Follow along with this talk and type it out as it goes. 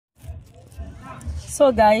So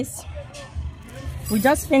guys, we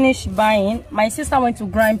just finished buying. My sister went to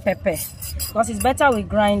grind pepper because it's better we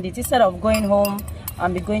grind it instead of going home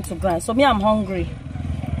and be going to grind. So me, I'm hungry.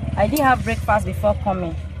 I didn't have breakfast before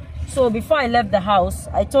coming. So before I left the house,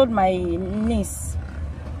 I told my niece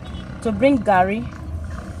to bring Gari.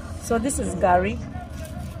 So this is Gari.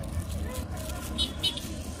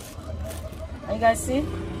 You guys see?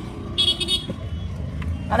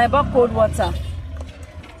 And I bought cold water.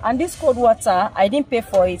 And this cold water, I didn't pay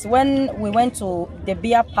for it. When we went to the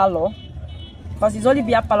beer parlor, because it's only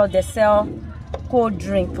beer parlor, they sell cold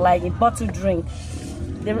drink, like a bottled drink.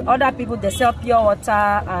 The other people, they sell pure water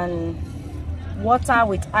and water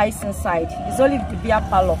with ice inside. It's only the beer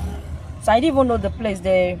parlor. So I didn't even know the place.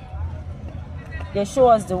 They show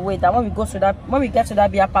us the way that when we get to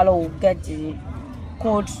that beer parlor, we'll get the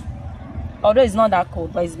cold. Although it's not that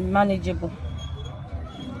cold, but it's manageable.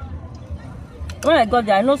 When I got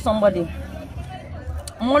there, I know somebody,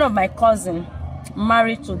 one of my cousins,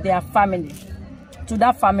 married to their family, to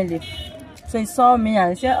that family. So he saw me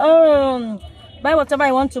and he said, "Oh, buy whatever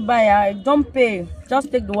I want to buy. I don't pay.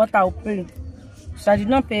 Just take the water, I'll pay." So I did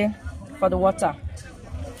not pay for the water.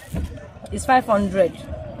 It's 500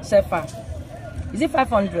 sefa. Is it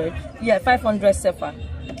 500? Yeah, 500 sefa.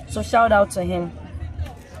 So shout out to him.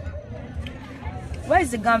 Where is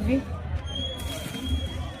the Gavi?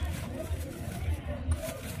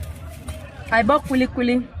 I bought Kuli.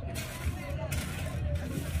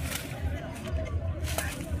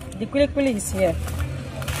 The Kuli is here.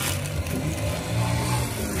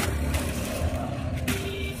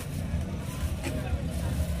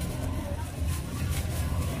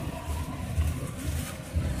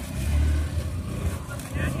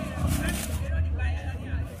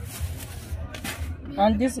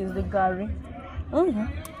 And this is the Gari.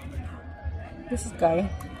 This is Gari.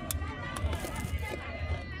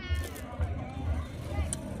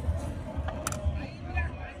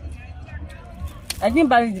 I didn't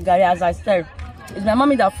buy the Gari as I said. It's my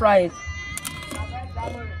mommy that fried it.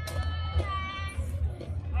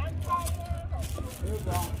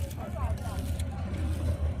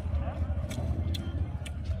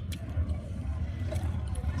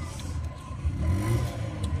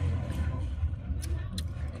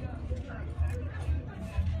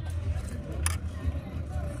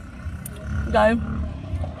 Guys,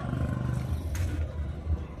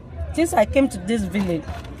 since I came to this village,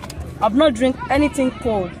 I've not drink anything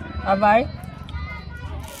cold, have I?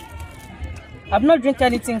 I've not drink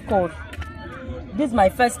anything cold. This is my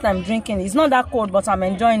first time drinking. It's not that cold, but I'm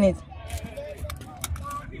enjoying it.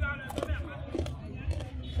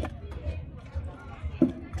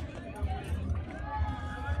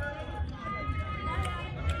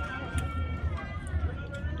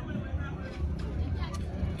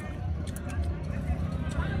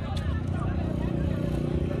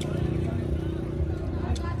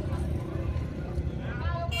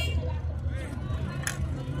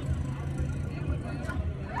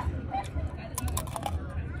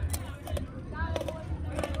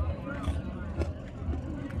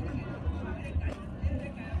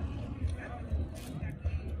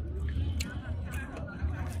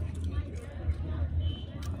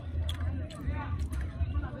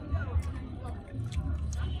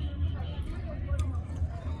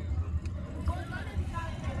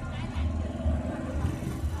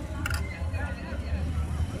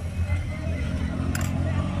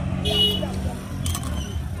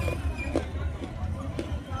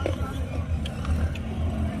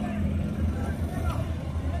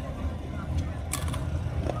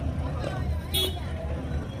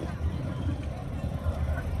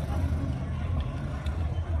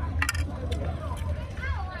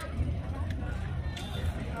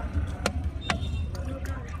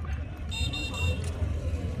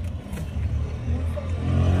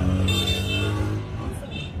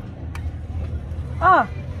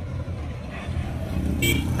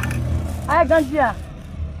 Ay ganjia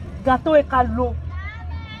gâteau e kalo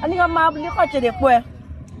ani ga ma ni ko che de po e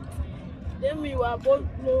demi wa bo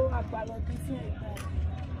lo agbalo ti fi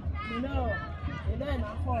e no e le na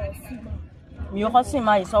ko si ma mi o ko si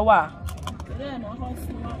ma iso wa e le na ko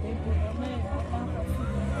si ma e bo me na ko si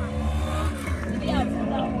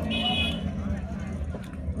ma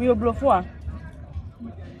mi o blo fo a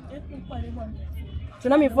e ko pa le bon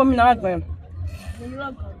tuna mi fo mi na agbe mi ro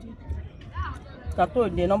Tato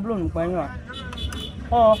de no blow npa yin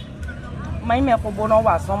o mai me ko bo no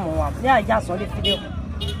wa so mo wa ni aja so le fide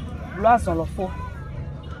lo asan lo fo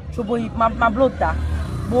so bo ma blow ta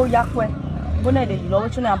bo ya pe bo na de lo we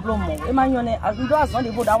tun na blow mo e ma yan ne ndo asan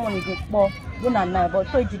le bo da won ni de po do na na but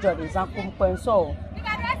to ijijo de san ko mo pe so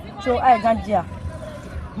ai ganjia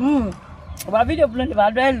But video blown,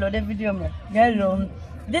 but I load the video, man.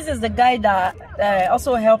 This is the guy that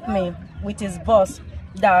also helped me with his boss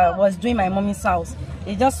that was doing my mommy's house.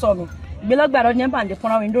 He just saw me. Below bad on the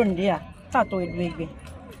corner window in there. Tato it baby.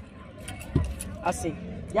 I say,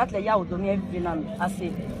 Yatle Yaw do me every I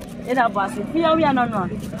say, in a bus, if we are not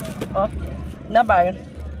one. Okay, never.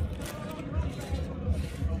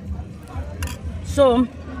 So,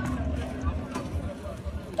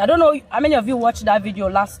 I don't know how many of you watched that video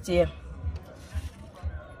last year.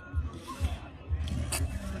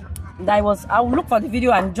 I will look for the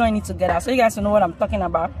video and join it together so you guys will know what I'm talking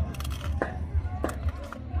about.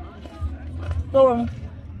 So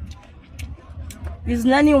his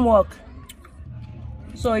learning work.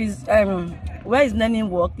 So his where his learning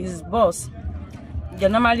work, his boss, they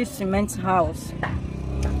normally cement house.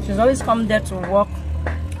 She's always come there to work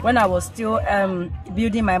when I was still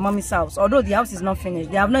building my mommy's house. Although the house is not finished.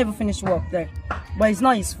 They have not even finished work there. But it's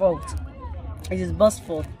not his fault. It's his boss'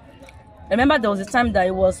 fault. I remember there was a time that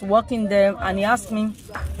he was working there and he asked me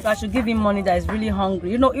if I should give him money that is really hungry.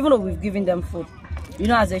 You know, even though we've given them food. You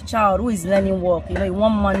know, as a child who is learning work, you know, you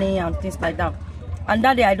want money and things like that. And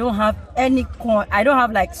that day I don't have any coin. I don't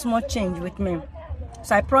have like small change with me.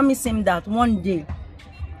 So I promised him that one day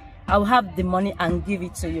I'll have the money and give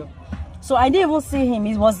it to you. So I didn't even see him.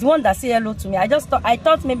 He was the one that said hello to me. I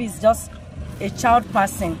thought maybe it's just a child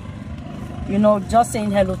person, you know, just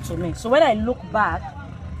saying hello to me. So when I look back,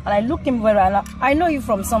 and I look him very well, I know you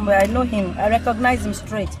from somewhere, I know him, I recognize him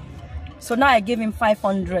straight. So now I gave him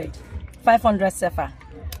 500 sefa.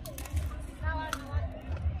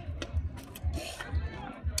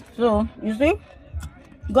 So you see,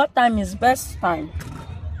 God time is best time.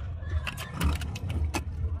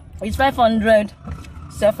 It's 500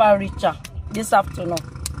 sefa richer this afternoon,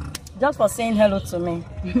 just for saying hello to me.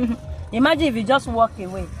 Imagine if you just walk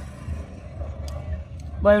away,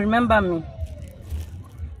 but remember me.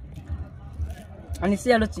 And you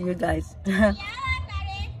say hello to you guys.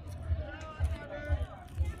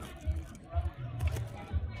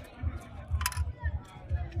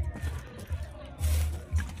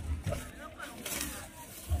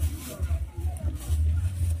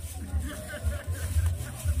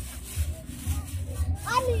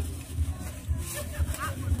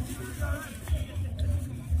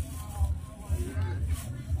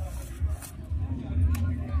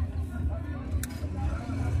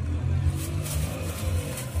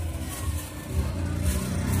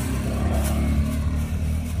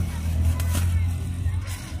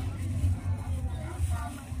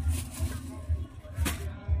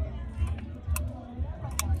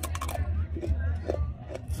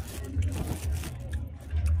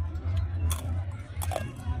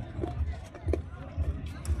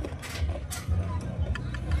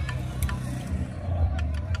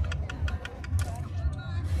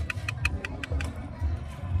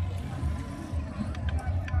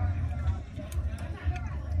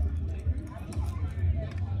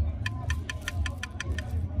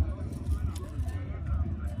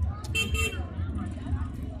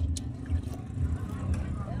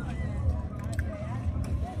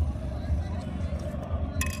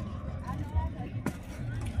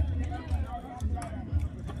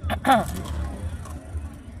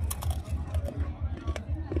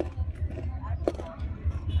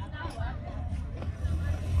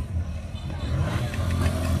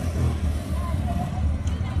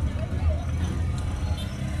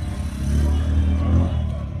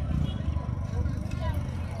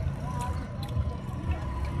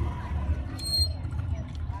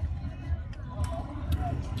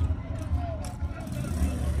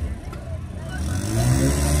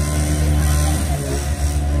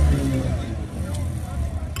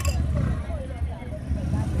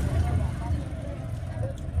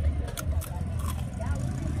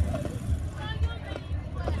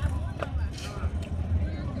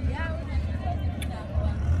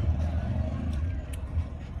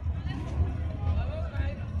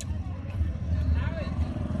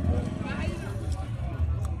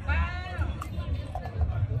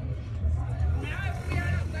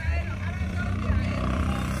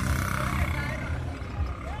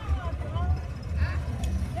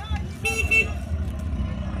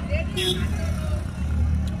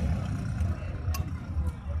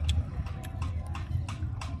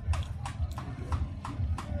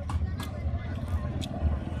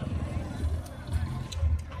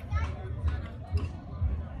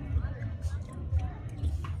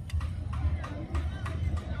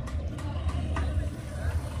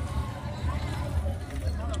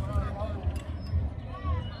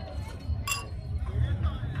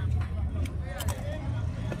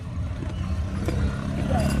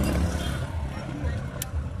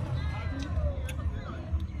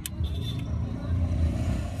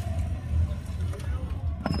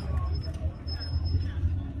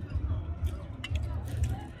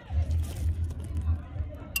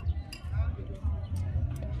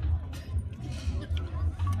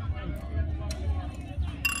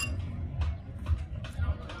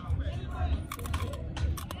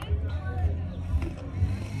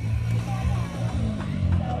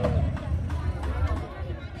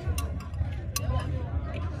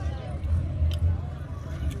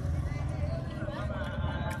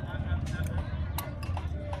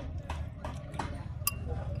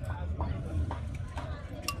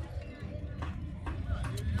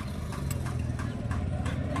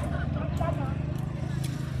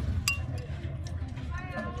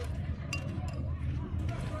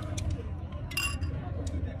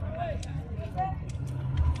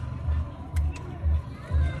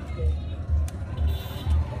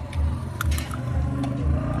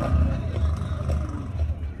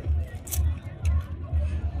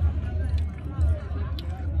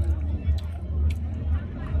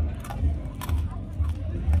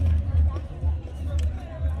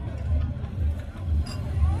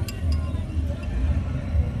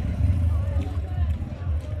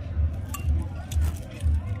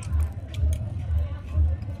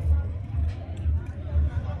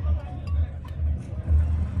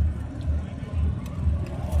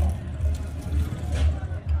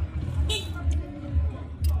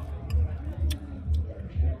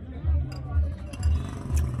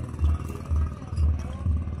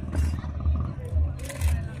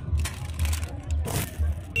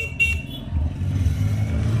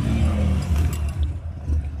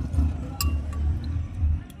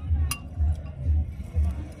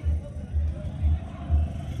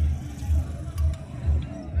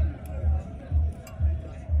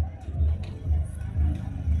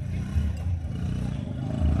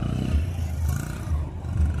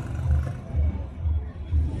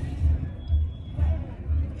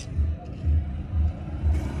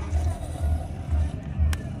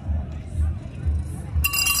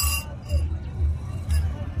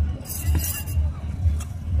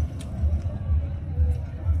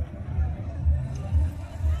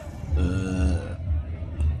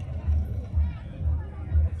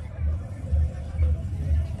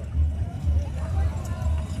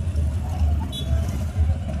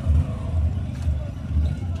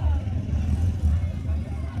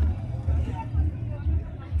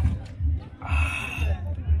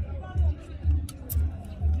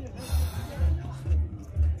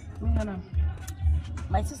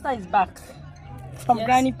 My sister is back from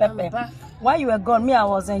Granny Pepper. While you were gone, me, I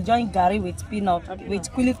was enjoying Gari with peanut,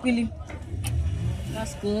 with Kuli.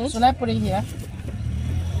 That's good. Should I put it here?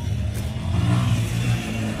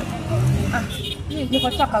 You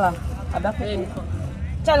got chocolate.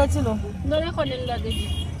 Chocolate. No, I couldn't let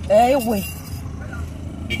it. Wait.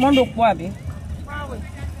 Mondo Quabi.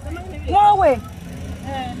 Why?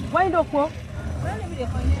 Why do you?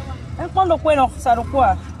 And Mondo Queno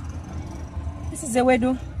Saroqua. This is the way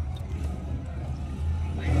do.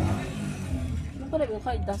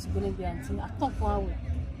 That's going to be until I talk for away.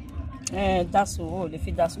 That's all. If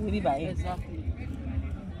it does, we'll be by Exactly.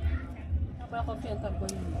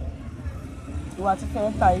 You want to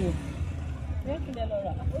tell you?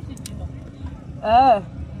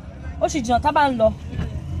 Oh, she's not a band.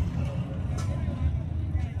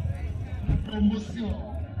 Promotion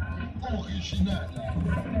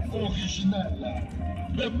originale.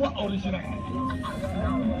 Mais moi original.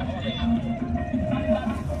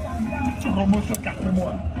 Promotion 4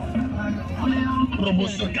 mois.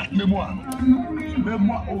 Promotion 4 mémoires. Mais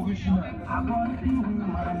moi original.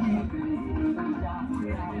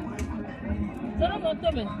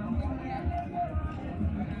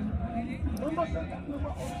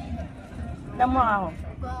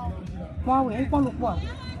 Moi, oui, on le quoi?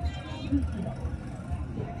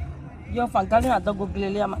 Yo, Fangali a dogo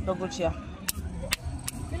glele a dogo chia.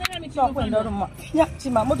 So, when the room, yeah,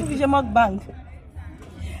 Tima, motivation mukbang.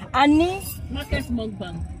 Annie, Market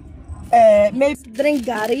mukbang. May drink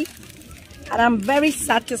Gari, and I'm very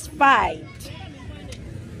satisfied.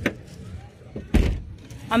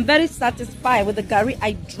 I'm very satisfied with the Gari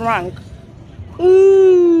I drank.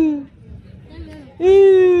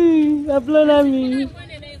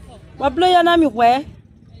 Where?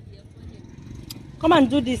 Come and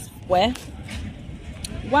do this. Where?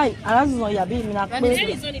 Why? I don't know. You're being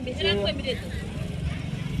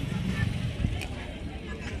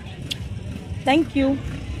thank you.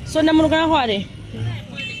 So, I'm going to go ahead.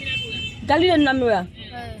 Galileo Namura.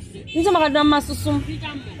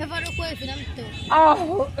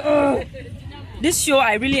 This show,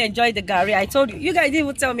 I really enjoyed the Gari. I told you. You guys didn't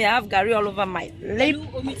even tell me I have Gari all over my lip.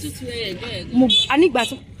 I need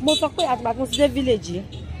to village.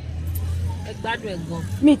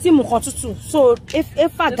 Me ti mu kan tutu. So if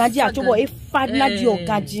gaji atobo if na di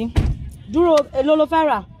ogaji. Duro elolo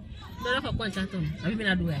fera.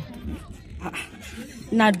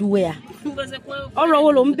 Na duwe. Oro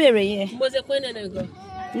wo lo nbere yen.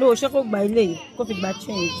 No, se ko gba ile ko fi gba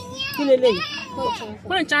change. Ki leleyi?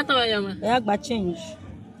 Ko chat on yan ma. Ya gba change.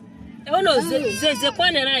 E wo no ze ko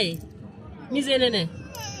ne rai. Mi ze nene.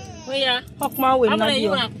 Oya. Hokma we na di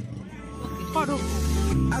o.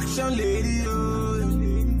 Action lady, oh,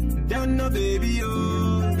 down no baby,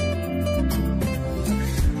 oh.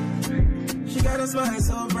 She got a smile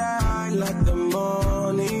so bright like the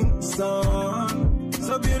morning sun,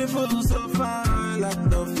 so beautiful, so fine like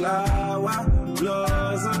the flower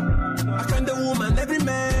blossom. I kind of woman every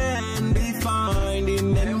man be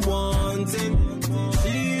finding and wanting.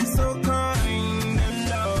 She's so kind and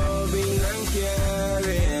loving and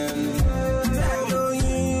caring.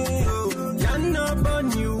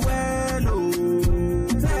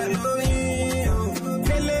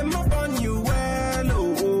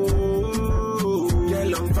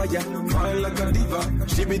 Like a diva,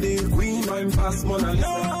 she be the queen, I'm past Mona Lisa.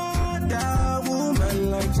 No other woman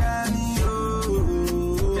like Johnny,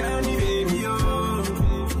 oh, Johnny baby, oh,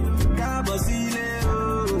 Cabosile,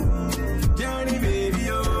 oh, Johnny baby,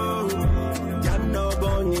 oh, Jano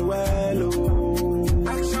Bonnie well, oh,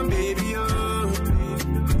 action baby, oh,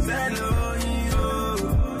 Zelo, oh,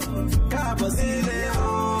 Cabosile,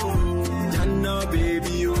 oh, Jano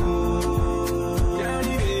baby, oh,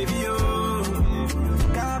 Johnny baby, oh,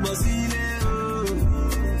 Cabosile.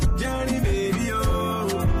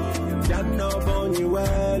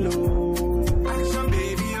 Well, oh. Action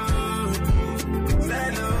baby, oh.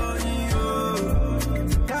 Zelo, oh.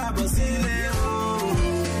 Cabosile, oh.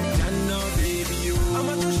 Jano baby, oh.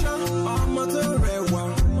 I'm a to rewa.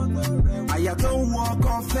 I don't walk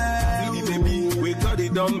on fair. See the baby, we got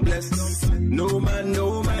it done blessed. No man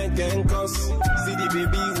can cause. See the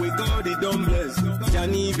baby, we got it done blessed.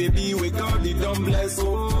 Johnny baby, we got it done blessed.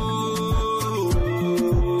 Oh,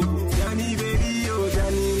 Johnny baby, oh,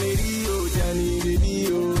 Johnny lady, oh, Johnny baby,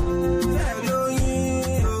 oh. Hello, you,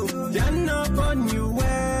 Jano upon you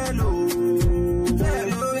well, oh.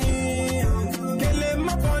 Hello, you, kill him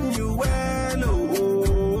upon you well, oh.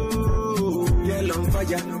 Girl on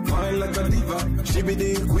fire, fine like a diva. She be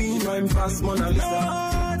the queen, I'm past Mona Lisa. No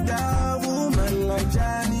other woman like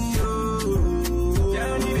Johnny, oh.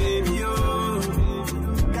 Johnny baby, oh.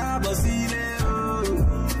 Cabosile,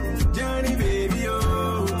 oh.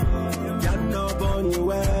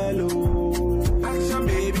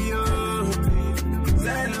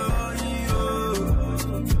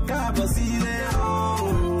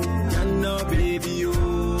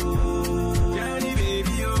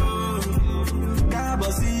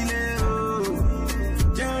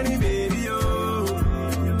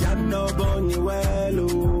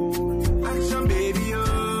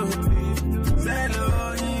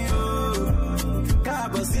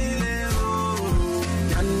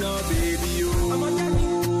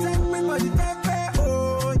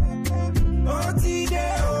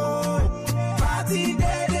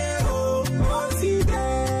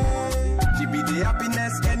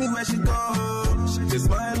 Put a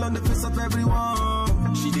smile on the face of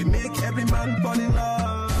everyone. She dey make every man fall in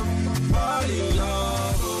love. Fall in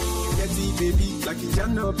love. Get it, baby, like it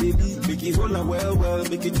jam baby. Make it hold on well,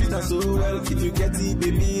 make it treat her so well. If you get it,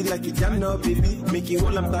 baby, like it jam baby. Make it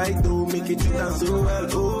hold on tight, though, make it treat her so well.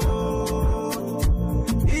 Oh,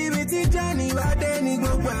 if it's Johnny, why then he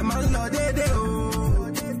go where my lord they oh.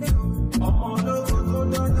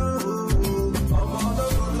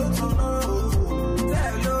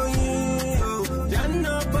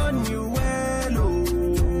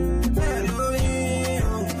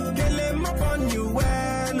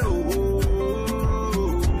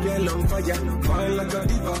 Fine like a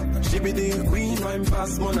diva, she be the queen, rhyme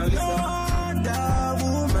past Mona Lisa. No other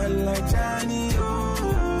woman like Johnny,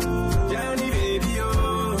 oh, Johnny baby,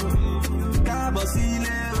 oh,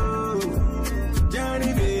 Cabosile, oh,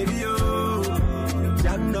 Johnny baby, oh,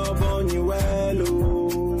 Janno Bonny well,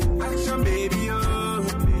 oh, action baby, oh,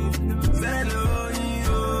 Zello,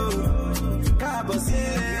 oh,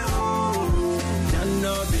 Cabosile, oh,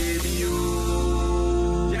 Janno baby,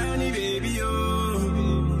 oh, Johnny baby, oh.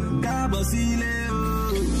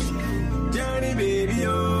 Johnny baby,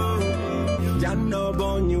 oh, Janno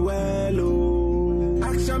Bonny well, oh,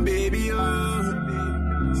 action baby, oh,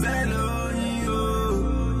 Zello,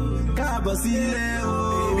 oh, Cabosile,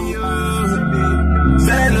 oh, baby, oh,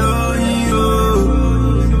 Zello,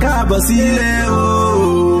 oh, Cabosile, oh.